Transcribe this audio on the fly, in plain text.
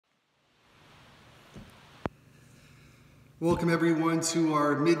Welcome everyone to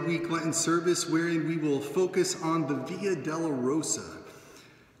our midweek Lenten service wherein we will focus on the Via Dolorosa.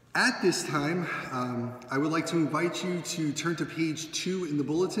 At this time, I would like to invite you to turn to page 2 in the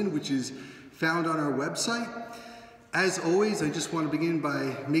bulletin, which is found on our website. As always, I just want to begin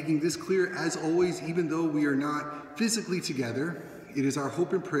by making this clear. As always, even though we are not physically together, it is our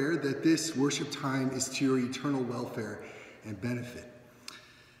hope and prayer that this worship time is to your eternal welfare and benefit.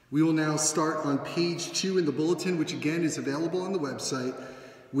 We will now start on page 2 in the bulletin, which again is available on the website,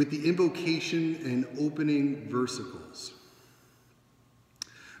 with the invocation and opening versicles.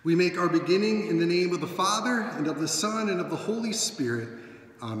 We make our beginning in the name of the Father, and of the Son, and of the Holy Spirit.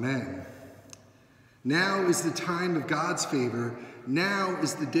 Amen. Now is the time of God's favor. Now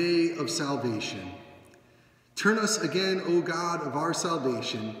is the day of salvation. Turn us again, O God of our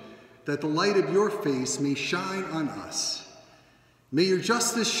salvation, that the light of your face may shine on us. May your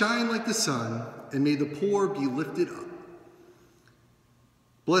justice shine like the sun, and may the poor be lifted up.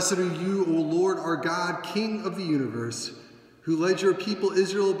 Blessed are you, O Lord our God, King of the universe, who led your people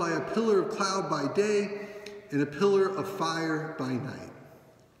Israel by a pillar of cloud by day and a pillar of fire by night.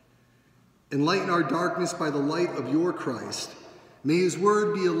 Enlighten our darkness by the light of your Christ. May his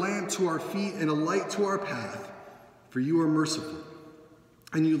word be a lamp to our feet and a light to our path, for you are merciful.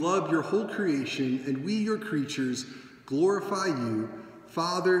 And you love your whole creation, and we, your creatures, glorify you,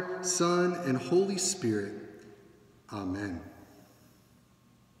 Father, Son, and Holy Spirit. Amen.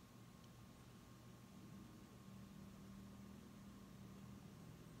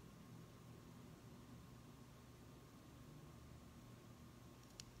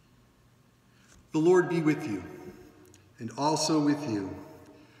 The Lord be with you, and also with you.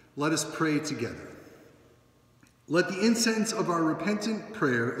 Let us pray together. Let the incense of our repentant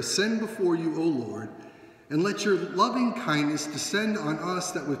prayer ascend before you, O Lord, and let your loving kindness descend on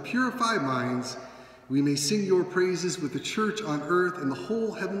us, that with purified minds we may sing your praises with the church on earth and the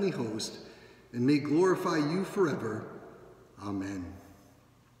whole heavenly host, and may glorify you forever. Amen.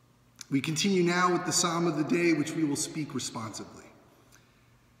 We continue now with the psalm of the day, which we will speak responsively.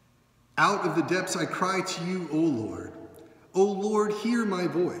 Out of the depths I cry to you, O Lord. O Lord, hear my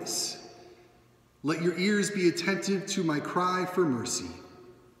voice. Let your ears be attentive to my cry for mercy.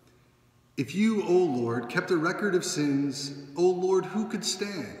 If you, O Lord, kept a record of sins, O Lord, who could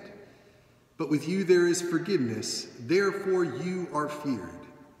stand? But with you there is forgiveness, therefore you are feared.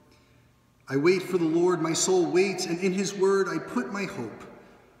 I wait for the Lord, my soul waits, and in his word I put my hope.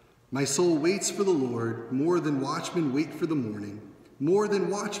 My soul waits for the Lord, more than watchmen wait for the morning, more than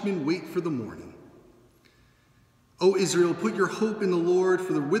watchmen wait for the morning. O Israel, put your hope in the Lord,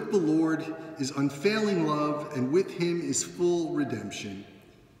 for with the Lord is unfailing love, and with him is full redemption.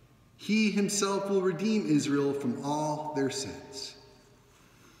 He himself will redeem Israel from all their sins.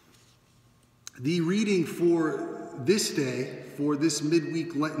 The reading for this day, for this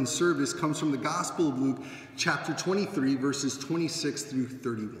midweek Lenten service, comes from the Gospel of Luke, chapter 23, verses 26 through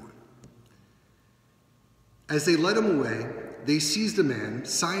 31. As they led him away, they seized a man,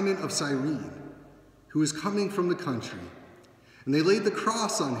 Simon of Cyrene, who was coming from the country, and they laid the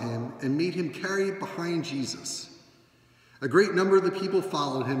cross on him and made him carry it behind Jesus. A great number of the people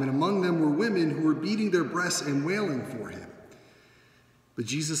followed him, and among them were women who were beating their breasts and wailing for him. But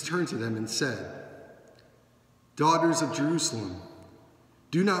Jesus turned to them and said, "Daughters of Jerusalem,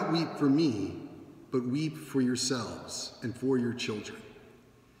 do not weep for me, but weep for yourselves and for your children.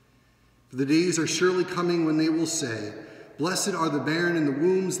 For the days are surely coming when they will say, 'Blessed are the barren and the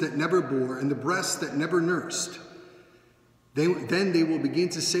wombs that never bore, and the breasts that never nursed.' Then they will begin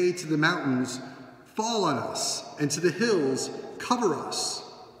to say to the mountains, 'Fall on us,' and to the hills, 'Cover us.'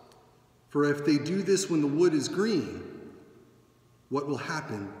 For if they do this when the wood is green, what will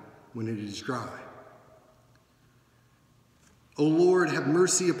happen when it is dry? O Lord, have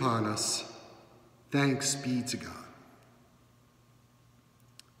mercy upon us. Thanks be to God."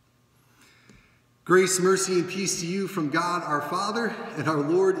 Grace, mercy, and peace to you from God our Father and our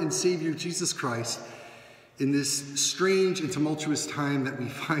Lord and Savior Jesus Christ in this strange and tumultuous time that we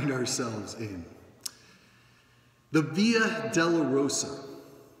find ourselves in. The Via Dolorosa,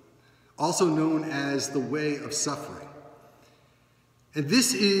 also known as the Way of Suffering. And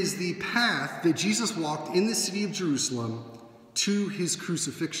this is the path that Jesus walked in the city of Jerusalem to his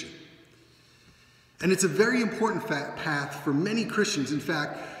crucifixion. And it's a very important path for many Christians. In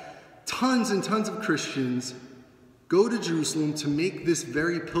fact, tons and tons of Christians go to Jerusalem to make this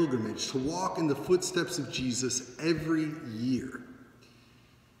very pilgrimage, to walk in the footsteps of Jesus every year.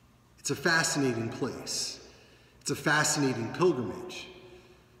 It's a fascinating place. It's a fascinating pilgrimage.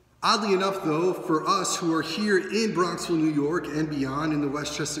 Oddly enough, though, for us who are here in Bronxville, New York, and beyond in the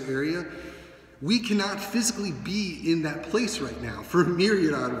Westchester area, we cannot physically be in that place right now for a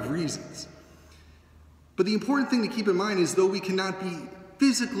myriad of reasons. But the important thing to keep in mind is though we cannot be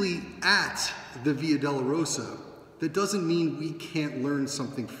physically at the Via Dolorosa, that doesn't mean we can't learn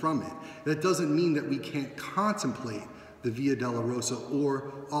something from it. That doesn't mean that we can't contemplate the Via Dolorosa,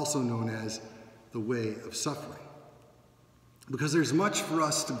 or also known as the way of suffering. Because there's much for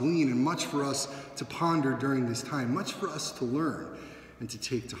us to glean and much for us to ponder during this time, much for us to learn and to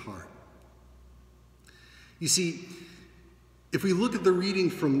take to heart. You see, if we look at the reading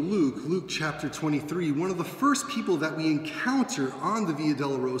from Luke chapter 23, one of the first people that we encounter on the Via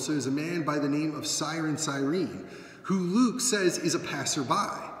Dolorosa is a man by the name of Cyrene, who Luke says is a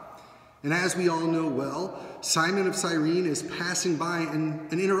passerby. And as we all know well, Simon of Cyrene is passing by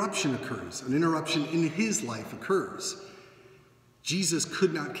and an interruption occurs. An interruption in his life occurs. Jesus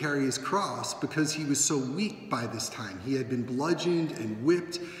could not carry his cross because he was so weak by this time. He had been bludgeoned and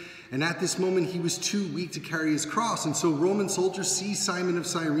whipped, and at this moment he was too weak to carry his cross. And so Roman soldiers see Simon of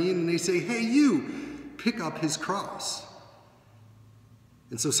Cyrene and they say, "Hey, you, pick up his cross."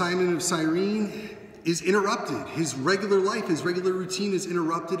 And so Simon of Cyrene is interrupted. His regular life, his regular routine is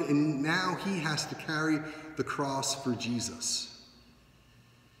interrupted, and now he has to carry the cross for Jesus.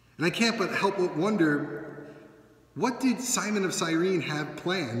 And I can't but help but wonder, what did Simon of Cyrene have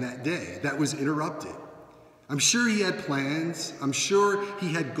planned that day that was interrupted? I'm sure he had plans. I'm sure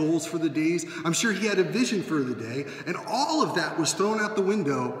he had goals for the days. I'm sure he had a vision for the day. And all of that was thrown out the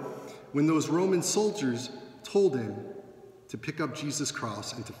window when those Roman soldiers told him to pick up Jesus'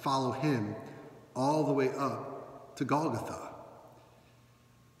 cross and to follow him all the way up to Golgotha.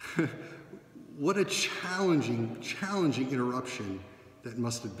 What a challenging interruption that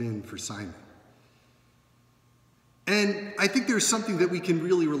must have been for Simon. And I think there's something that we can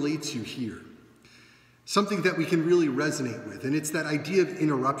really relate to here. Something that we can really resonate with. And it's that idea of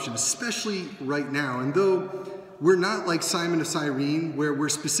interruption, especially right now. And though we're not like Simon of Cyrene, where we're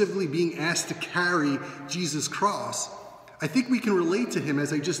specifically being asked to carry Jesus' cross, I think we can relate to him,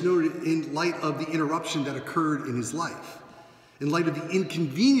 as I just noted, in light of the interruption that occurred in his life, in light of the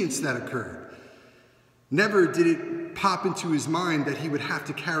inconvenience that occurred. Never did it pop into his mind that he would have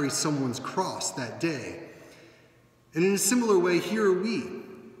to carry someone's cross that day. And in a similar way, here are we,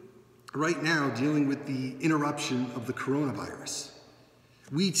 right now, dealing with the interruption of the coronavirus.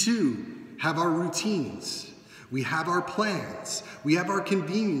 We too have our routines, we have our plans, we have our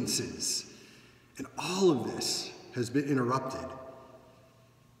conveniences, and all of this has been interrupted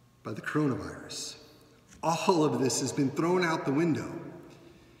by the coronavirus. All of this has been thrown out the window.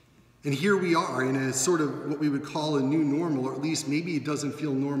 And here we are in a sort of what we would call a new normal, or at least maybe it doesn't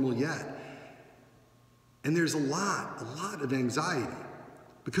feel normal yet. And there's a lot of anxiety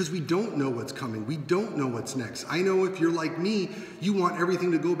because we don't know what's coming. We don't know what's next. I know if you're like me, you want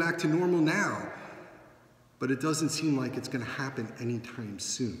everything to go back to normal now, but it doesn't seem like it's going to happen anytime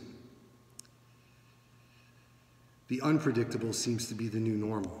soon. The unpredictable seems to be the new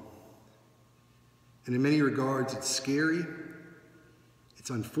normal. And in many regards, it's scary, it's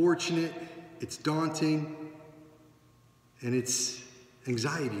unfortunate, it's daunting, and it's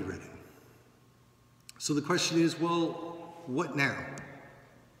anxiety-ridden. So the question is, well, what now?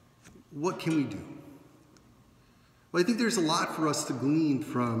 What can we do? Well, I think there's a lot for us to glean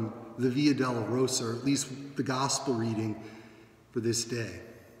from the Via Dolorosa, or at least the gospel reading for this day.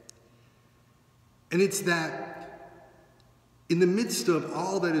 And it's that in the midst of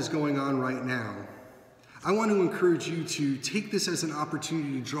all that is going on right now, I want to encourage you to take this as an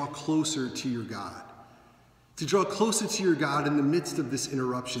opportunity to draw closer to your God. To draw closer to your God in the midst of this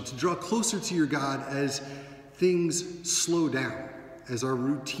interruption. To draw closer to your God as things slow down. As our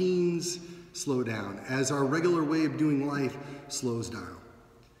routines slow down. As our regular way of doing life slows down.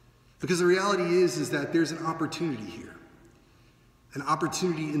 Because the reality is that there's an opportunity here. An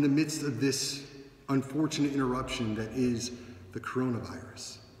opportunity in the midst of this unfortunate interruption that is the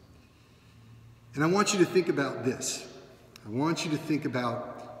coronavirus. And I want you to think about this. I want you to think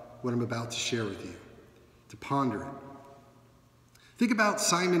about what I'm about to share with you, to ponder it. Think about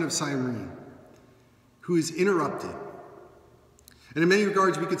Simon of Cyrene, who is interrupted. And in many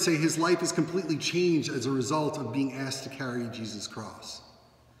regards, we could say his life is completely changed as a result of being asked to carry Jesus' cross.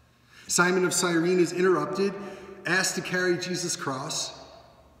 Simon of Cyrene is interrupted, asked to carry Jesus' cross,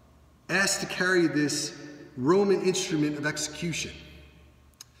 asked to carry this Roman instrument of execution.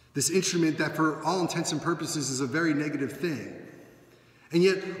 This instrument that for all intents and purposes is a very negative thing. And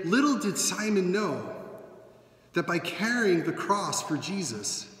yet little did Simon know that by carrying the cross for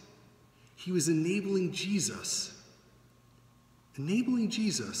Jesus, he was enabling Jesus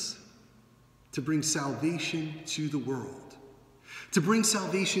to bring salvation to the world, to bring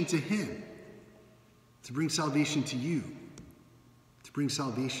salvation to him. to bring salvation to you, to bring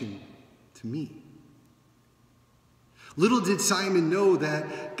salvation to me. Little did Simon know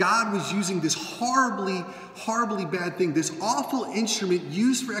that God was using this horribly, horribly bad thing, this awful instrument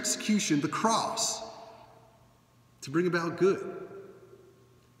used for execution, the cross, to bring about good,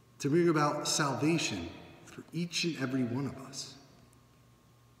 to bring about salvation for each and every one of us.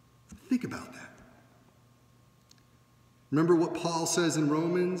 Think about that. Remember what Paul says in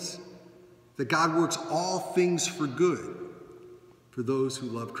Romans? That God works all things for good for those who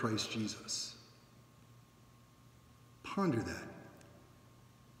love Christ Jesus. Ponder that.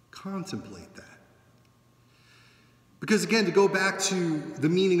 Contemplate that. Because again, to go back to the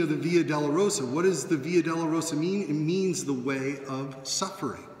meaning of the Via Dolorosa, what does the Via Dolorosa mean? It means the way of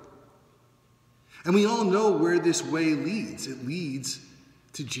suffering. And we all know where this way leads. It leads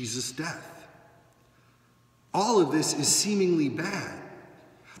to Jesus' death. All of this is seemingly bad.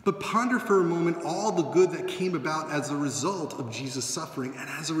 But ponder for a moment all the good that came about as a result of Jesus' suffering and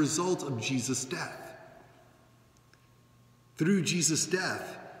as a result of Jesus' death. Through Jesus'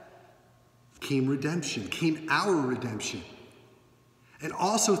 death came redemption, came our redemption. And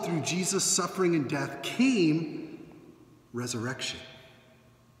also through Jesus' suffering and death came resurrection.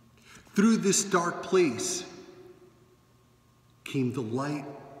 Through this dark place came the light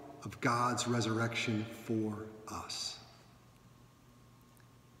of God's resurrection for us.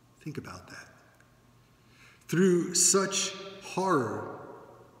 Think about that. Through such horror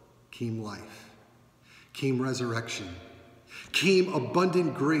came life, came resurrection, came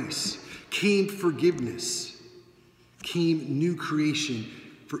abundant grace, came forgiveness, came new creation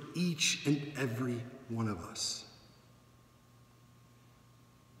for each and every one of us.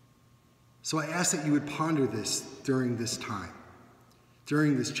 So I ask that you would ponder this during this time,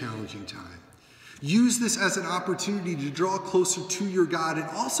 during this challenging time. Use this as an opportunity to draw closer to your God, and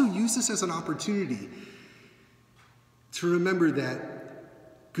also use this as an opportunity to remember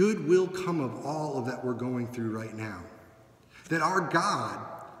that good will come of all of that we're going through right now. That our God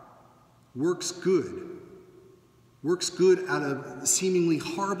works good out of seemingly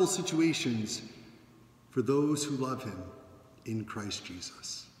horrible situations for those who love him in Christ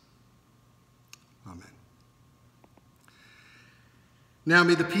Jesus. Amen. Now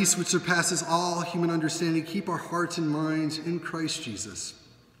may the peace which surpasses all human understanding keep our hearts and minds in Christ Jesus.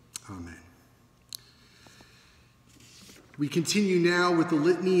 Amen. We continue now with the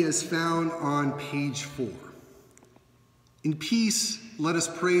litany as found on page 4. In peace, let us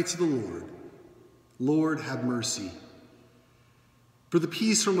pray to the Lord. Lord, have mercy. For the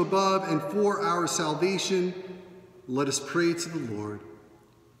peace from above and for our salvation, let us pray to the Lord.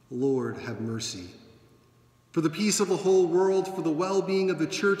 Lord, have mercy. For the peace of the whole world, for the well-being of the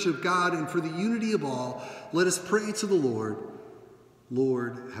Church of God, and for the unity of all, let us pray to the Lord.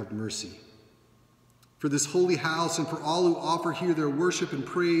 Lord, have mercy. For this holy house and for all who offer here their worship and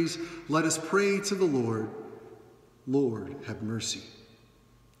praise, let us pray to the Lord. Lord, have mercy.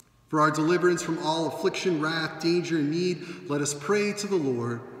 For our deliverance from all affliction, wrath, danger, and need, let us pray to the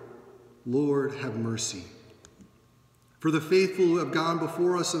Lord. Lord, have mercy. For the faithful who have gone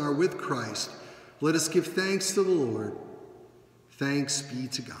before us and are with Christ, let us give thanks to the Lord. Thanks be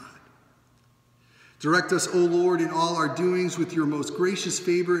to God. Direct us, O Lord, in all our doings with your most gracious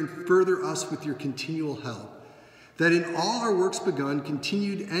favor, and further us with your continual help, that in all our works begun,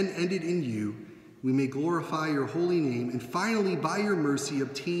 continued, and ended in you, we may glorify your holy name, and finally, by your mercy,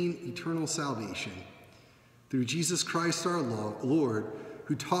 obtain eternal salvation. Through Jesus Christ our Lord,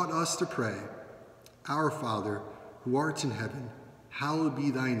 who taught us to pray, Our Father, who art in heaven, hallowed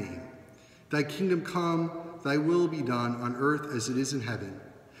be thy name. Thy kingdom come, thy will be done on earth as it is in heaven.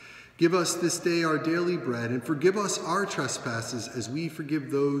 Give us this day our daily bread, and forgive us our trespasses as we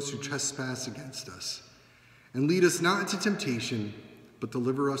forgive those who trespass against us. And lead us not into temptation, but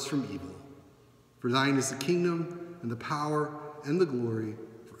deliver us from evil. For thine is the kingdom, and the power, and the glory,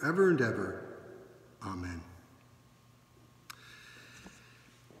 forever and ever. Amen.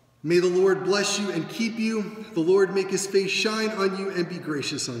 May the Lord bless you and keep you. The Lord make his face shine on you and be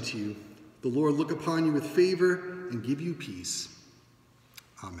gracious unto you. The Lord look upon you with favor and give you peace.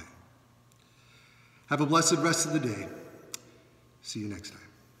 Amen. Have a blessed rest of the day. See you next time.